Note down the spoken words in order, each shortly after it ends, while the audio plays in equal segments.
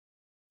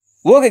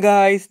Okay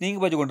guys,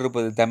 நீங்கள் பார்த்து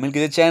கொண்டிருப்பது தமிழ்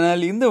கிது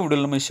சேனல். இந்த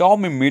வீடியோவில் நம்ம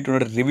Xiaomi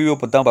மீட்டோட ரிவ்யூவை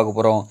பற்றி தான் பார்க்க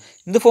போகிறோம்.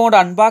 இந்த ஃபோனோட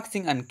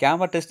அன்பாக்சிங் அண்ட்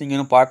கேமரா டெஸ்ட் நீங்கள்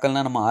இன்னும்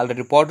பார்க்கலாம், நம்ம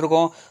ஆல்ரெடி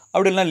போட்டிருக்கோம்.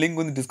 அப்படிலாம் லிங்க்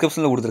வந்து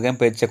டிஸ்கிரிப்ஷனில் கொடுத்துருக்கேன்,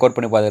 போய் செக் அவுட்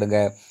பண்ணி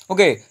பார்த்துருங்க.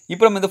 ஓகே,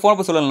 இப்போ நம்ம இந்த ஃபோனை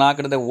பற்றி சொல்லலாம்.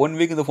 கிட்டத்தட்ட 1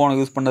 வீக் இந்த ஃபோனை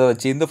யூஸ் பண்ணதை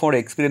வச்சு இந்த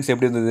ஃபோனோட எக்ஸ்பீரியன்ஸ்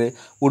எப்படி இருந்தது,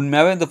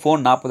 உண்மையாகவே இந்த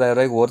ஃபோன் 40,000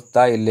 ரூபாய்க்கு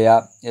ஒர்த்தா இல்லையா,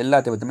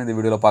 எல்லாத்தையும் பற்றியுமே இந்த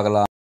வீடியோவில்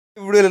பார்க்கலாம்.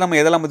 இந்த வீடியோவில்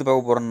நம்ம எதெல்லாம் பற்றி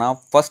பார்க்க போகிறோம்னா,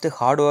 ஃபஸ்ட்டு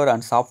ஹார்ட்வேர்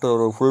அண்ட் சாஃப்ட்வேர்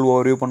ஒரு ஃபுல்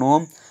ஓவர்வியூ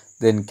பண்ணுவோம்.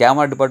 தென்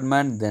camera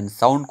department, then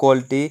sound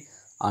quality,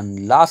 and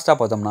லாஸ்ட்டாக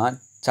பார்த்தோம்னா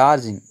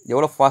சார்ஜிங்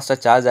எவ்வளோ ஃபாஸ்ட்டாக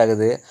சார்ஜ்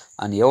ஆகுது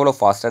அண்ட் எவ்வளோ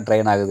ஃபாஸ்ட்டாக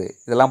ட்ரைன் ஆகுது,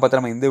 இதெல்லாம் பார்த்து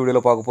நம்ம இந்த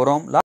வீடியோவில் பார்க்க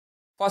போகிறோம்.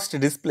 ஃபர்ஸ்ட்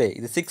டிஸ்பிளே,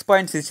 இது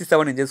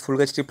 6.67 inches full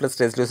HD plus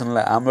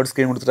ரெசல்யூஷனில் AMOLED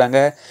screen கொடுத்துட்டாங்க.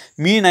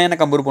 மீ 9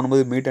 கம்பேர்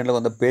பண்ணும்போது மீ 10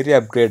 வந்து பெரிய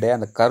அப்கிரேடு.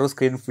 அந்த curve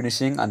screen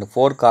finishing and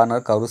 4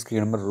 corner curve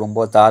screen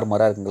ரொம்ப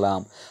தாறுமாறாக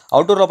இருக்குங்களாம்.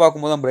 அவுட்டோரில்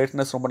பார்க்கும்போது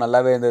பிரைட்னஸ் ரொம்ப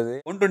நல்லாவே இருந்தது.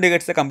 120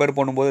 ஹெர்ட்ஸை கம்பேர்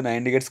பண்ணும்போது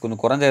 90 ஹெர்ட்ஸ்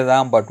கொஞ்சம் குறைஞ்சது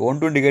தான். பட்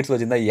 120 ஹெர்ட்ஸ்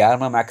வச்சுருந்தா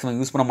யாருமே மேக்ஸிமம்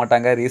யூஸ் பண்ண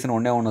மாட்டாங்க. ரீசன்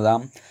ஒன்று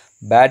தான்,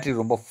 பேட்டரி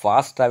ரொம்ப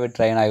ஃபாஸ்ட்டாகவே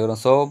ட்ரைன்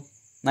ஆகிடும். So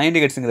 90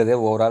 ஹெர்ட்ஸுங்கிறது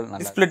overall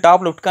display.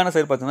 Top லெஃப்ட்கான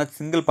side பார்த்தீங்கன்னா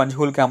சிங்கிள் பஞ்ச்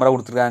ஹோல் கேமரா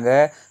கொடுத்துருக்காங்க.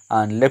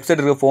 அண்ட் லெஃப்ட்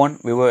சைடு இருக்க ஃபோன்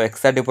விவோ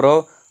X30 Pro.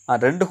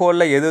 2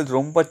 ஹோலில் எது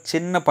ரொம்ப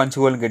சின்ன பஞ்ச்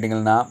ஹோல்னு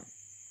கேட்டிங்கன்னா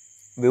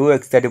விவோ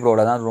X30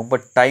 Proவில் தான் ரொம்ப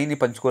டைனி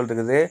பஞ்ச் ஹோல்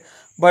இருக்குது.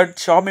 பட்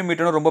Xiaomi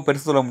மீட்டர்னு ரொம்ப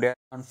பெருசு சொல்ல முடியாது.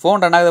 அண்ட்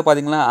ஃபோன் ரன் ஆகுது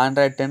பார்த்தீங்கன்னா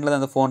Android 10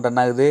 தான் இந்த ஃபோன்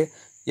ரன் ஆகுது.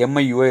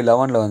 MI UI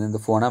 11 வந்து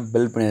இந்த ஃபோனை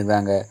பில்ட்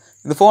பண்ணியிருக்காங்க.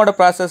 இந்த ஃபோனோட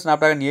ப்ராசஸ்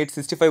Snapdragon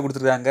 865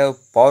 கொடுத்துருக்காங்க.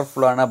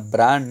 பவர்ஃபுல்லான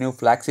பிராண்ட் நியூ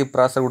ஃப்ளாக்ஷிப்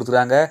ப்ராசஸர்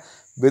கொடுத்துருக்காங்க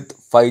வித்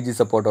 5G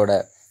சப்போர்ட்டோட.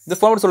 இந்த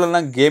ஃபோனோட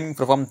சொல்லலாம் கேமிங்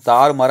பெர்ஃபார்ம்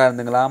தாறுமாறாக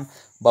இருந்துங்களாம்.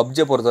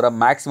 பப்ஜியை பொறுத்தவரை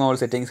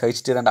maximum settings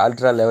HD and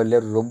ultra லெவல்லே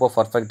ரொம்ப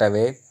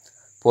பர்ஃபெக்டாகவே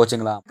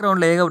போச்சுங்களா.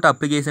 பேக்ரவுண்டில் ஏகப்பட்ட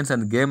அப்ளிகேஷன்ஸ்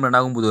அந்த கேம் ரன்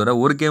ஆகும்போது வர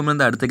ஒரு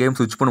கேம்லேருந்து அடுத்த கேம்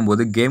ஸ்விட்ச்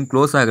பண்ணும்போது கேம்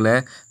க்ளோஸ் ஆகலை,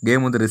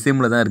 கேம் வந்து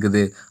ரெசியூமில் தான்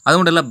இருக்குது. அது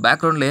மட்டும் இல்லை,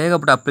 பேக்ரவுண்டில்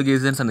ஏகப்பட்ட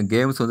அப்ளிகேஷன்ஸ் அந்த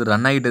கேம்ஸ் வந்து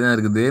ரன் ஆகிட்டு தான்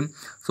இருக்குது.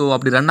 ஸோ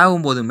அப்படி ரன்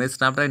ஆகும்போதுமே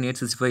Snapdragon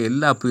 865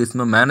 எல்லா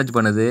அப்ளிகேஷனுமே மேனேஜ்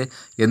பண்ணுது.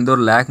 எந்த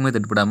ஒரு லேக்குமே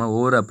தட்டுப்படாமல்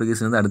ஒவ்வொரு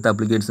அப்ளிகேஷன் வந்து அடுத்த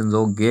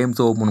அப்ளிகேஷன்ஸோ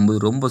கேம்ஸோ ஓப்பன்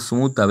பண்ணும்போது ரொம்ப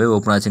ஸ்மூத்தாகவே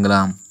ஓப்பன்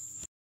ஆச்சுங்களா.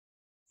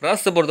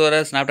 ப்ராசஸை பொறுத்தவரை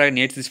Snapdragon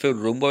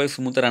 865 ரொம்பவே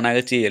ஸ்மூத்தாக ரன்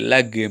ஆகிடுச்சு. எல்லா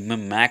கேமுமே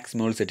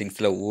மேக்ஸிமம்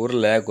செட்டிங்ஸில் ஒரு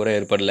லேக் கூட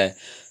ஏற்படலை.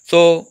 ஸோ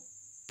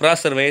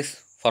ப்ராசஸர் வைஸ்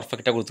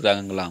பர்ஃபெக்டாக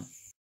கொடுத்துருக்காங்களா.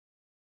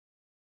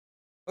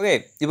 ஓகே,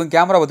 இப்போ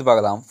கேமரா பற்றி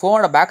பார்க்கலாம்.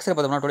 ஃபோனோட பேக் சைடு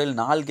பார்த்தோம்னா டோட்டல்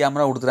 4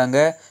 கேமரா கொடுத்துருக்காங்க.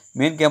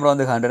 மெயின் கேமரா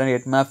வந்து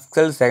 108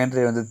 MP,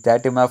 செகண்டரி வந்து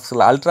 30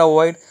 MP அல்ட்ரா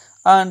வைட்,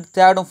 அண்ட்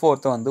தேர்டும்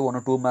ஃபோர்த்தும் வந்து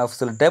 2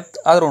 MP டெப்த்,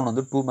 அதில் ஒன்று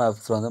வந்து 2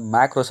 MP வந்து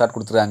மேக்ரோ ஷாட்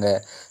கொடுத்துருக்காங்க.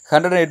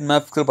 108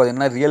 MP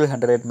பார்த்தீங்கன்னா ரியல்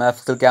 108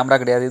 MP கேமரா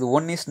கிடையாது. இது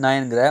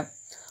 1:9ங்கிற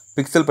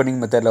பிக்சல்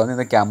பெண்டிங் மெத்தடில் வந்து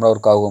இந்த கேமரா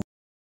ஒர்க் ஆகும்.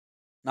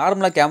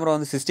 நார்மலாக கேமரா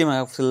வந்து 60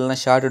 MP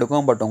ஷார்ட்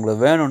எடுக்கும். பட்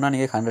உங்களுக்கு வேணும்னா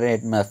நீங்கள்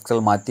 108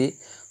 MP மாற்றி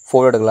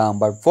ஃபோட்டோ எடுக்கலாம்.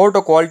 பட் ஃபோட்டோ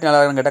குவாலிட்டி நல்லா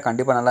இருக்குன்னு கேட்டால்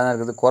கண்டிப்பாக நல்லா தான்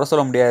இருக்குது, குறை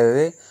சொல்ல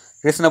முடியாது.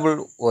 ரீசனபிள்.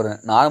 ஒரு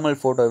நார்மல்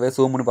ஃபோட்டோவே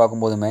ஜூம் பண்ணி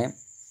பார்க்கும்போதுமே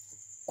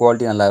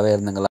குவாலிட்டி நல்லாவே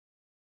இருந்துங்களா.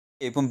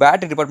 இப்போ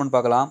பேட்டரி டிபார்ட்மெண்ட்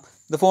பார்க்கலாம்.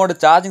 இந்த ஃபோனோட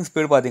சார்ஜிங்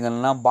ஸ்பீடு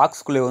பார்த்தீங்கன்னா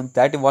பாக்ஸ்குள்ளே வந்து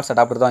 30 வாட்ஸ்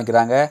அடாப்டர் தான்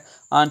வைக்கிறாங்க.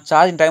 And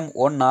charging time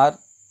 1 hour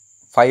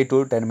 5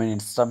 to 10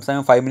 minutes.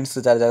 Sometime 5 minutes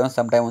charge ஆகும்,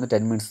 சம்டைம் வந்து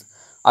 10 minutes.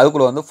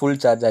 அதுக்குள்ளே வந்து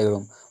ஃபுல் சார்ஜ்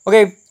ஆகிடும். ஓகே,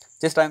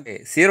 ஜஸ்ட் டைம்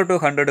 0 to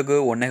 100க்கு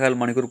 1.25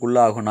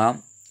 மணிக்கூருக்குள்ளே ஆகும்னா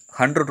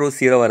 100 to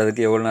 0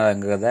 வர்றதுக்கு எவ்வளோ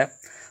நேரங்கிறத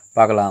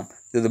பார்க்கலாம்.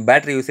 இது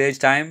battery usage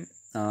time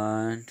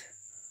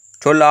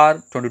 12 hour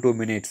 22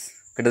 minutes.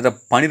 கிட்டத்தட்ட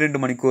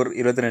 12 மணிக்கூர்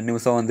 22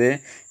 நிமிஷம் வந்து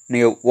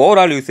நீங்கள்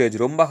ஓவரால் யூசேஜ்.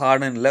 ரொம்ப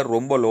ஹார்டுன்னு இல்லை,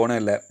 ரொம்ப லோனும்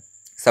இல்லை.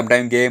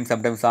 Sometime game,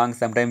 sometime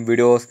songs, sometime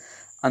videos,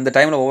 அந்த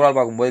டைமில் ஓவரால்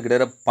பார்க்கும்போது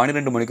கிட்டத்தட்ட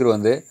 12 மணிக்கூர்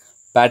வந்து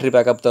பேட்டரி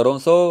பேக்கப்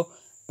தரும். So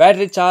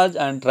battery charge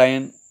and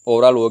drain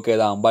overall okay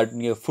தான். பட்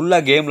நீங்கள்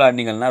ஃபுல்லாக கேம்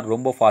விளாண்டிங்கன்னா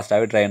ரொம்ப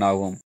ஃபாஸ்ட்டாகவே ட்ரைன்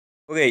ஆகும்.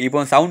 ஓகே,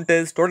 இப்போ சவுண்ட்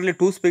டெஸ்ட். டோட்டலி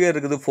 2 ஸ்பீக்கர்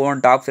இருக்குது.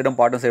 ஃபோன் டாப் சைடும்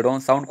பாட்டம்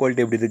சைடும். சவுண்ட்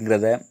குவாலிட்டி எப்படி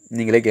இருக்குங்கிறத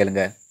நீங்களே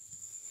கேளுங்க.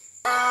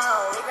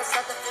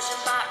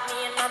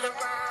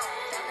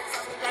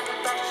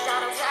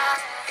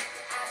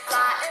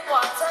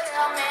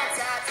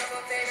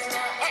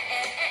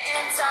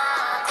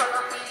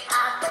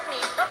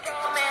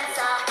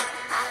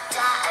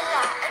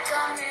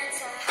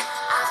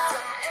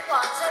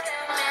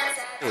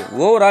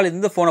 ஓவரால்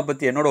இந்த ஃபோனை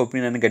பற்றி என்னோட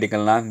ஒப்பீனியன்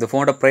கேட்டிங்கன்னா, இந்த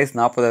ஃபோனோட ப்ரைஸ்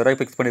 40,000 ரூபாய்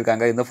ஃபிக்ஸ்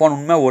பண்ணியிருக்காங்க. இந்த ஃபோன்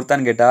உண்மையாக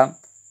ஒர்த்தான்னு கேட்டால்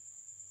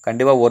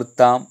கண்டிப்பாக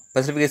ஒர்த்தான்.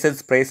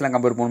 ஸ்பெசிஃபிகேஷன்ஸ் ப்ரைஸ்லாம்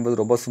கம்பேர்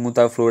பண்ணும்போது ரொம்ப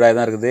ஸ்மூத்தாக ஃப்ளூடாக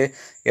தான் இருக்குது.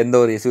 எந்த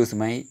ஒரு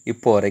இஷ்யூஸுமே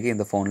இப்போ வரைக்கும்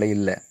இந்த ஃபோனில்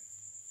இல்லை.